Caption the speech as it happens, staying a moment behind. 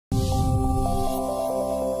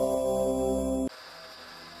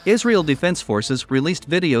Israel Defense Forces released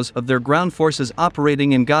videos of their ground forces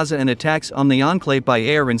operating in Gaza and attacks on the enclave by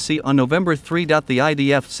air and sea on November 3. The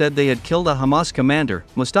IDF said they had killed a Hamas commander,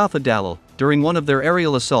 Mustafa Dalal, during one of their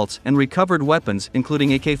aerial assaults and recovered weapons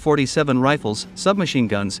including AK-47 rifles, submachine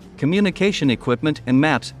guns, communication equipment and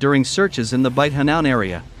maps during searches in the Beit Hanan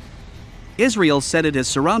area. Israel said it has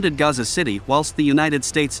surrounded Gaza City whilst the United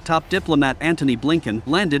States top diplomat Antony Blinken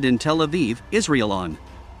landed in Tel Aviv, Israel on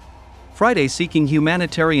Friday, seeking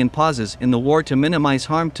humanitarian pauses in the war to minimize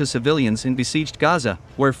harm to civilians in besieged Gaza,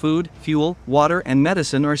 where food, fuel, water and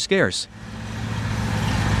medicine are scarce.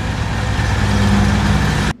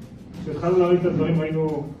 כשהתחלנו להביא את הדברים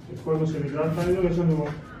ראינו את כל מה שנדרש לנו, יש לנו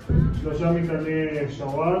 3 מטעני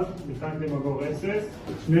שוואז, מטען מגור אסס,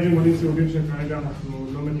 2 רימונים סיבובים שכרגע אנחנו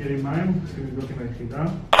לא מכירים מהם, צריכים לבדוק עם היחידה.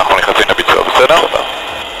 אנחנו נכנסים לביצוע, בסדר?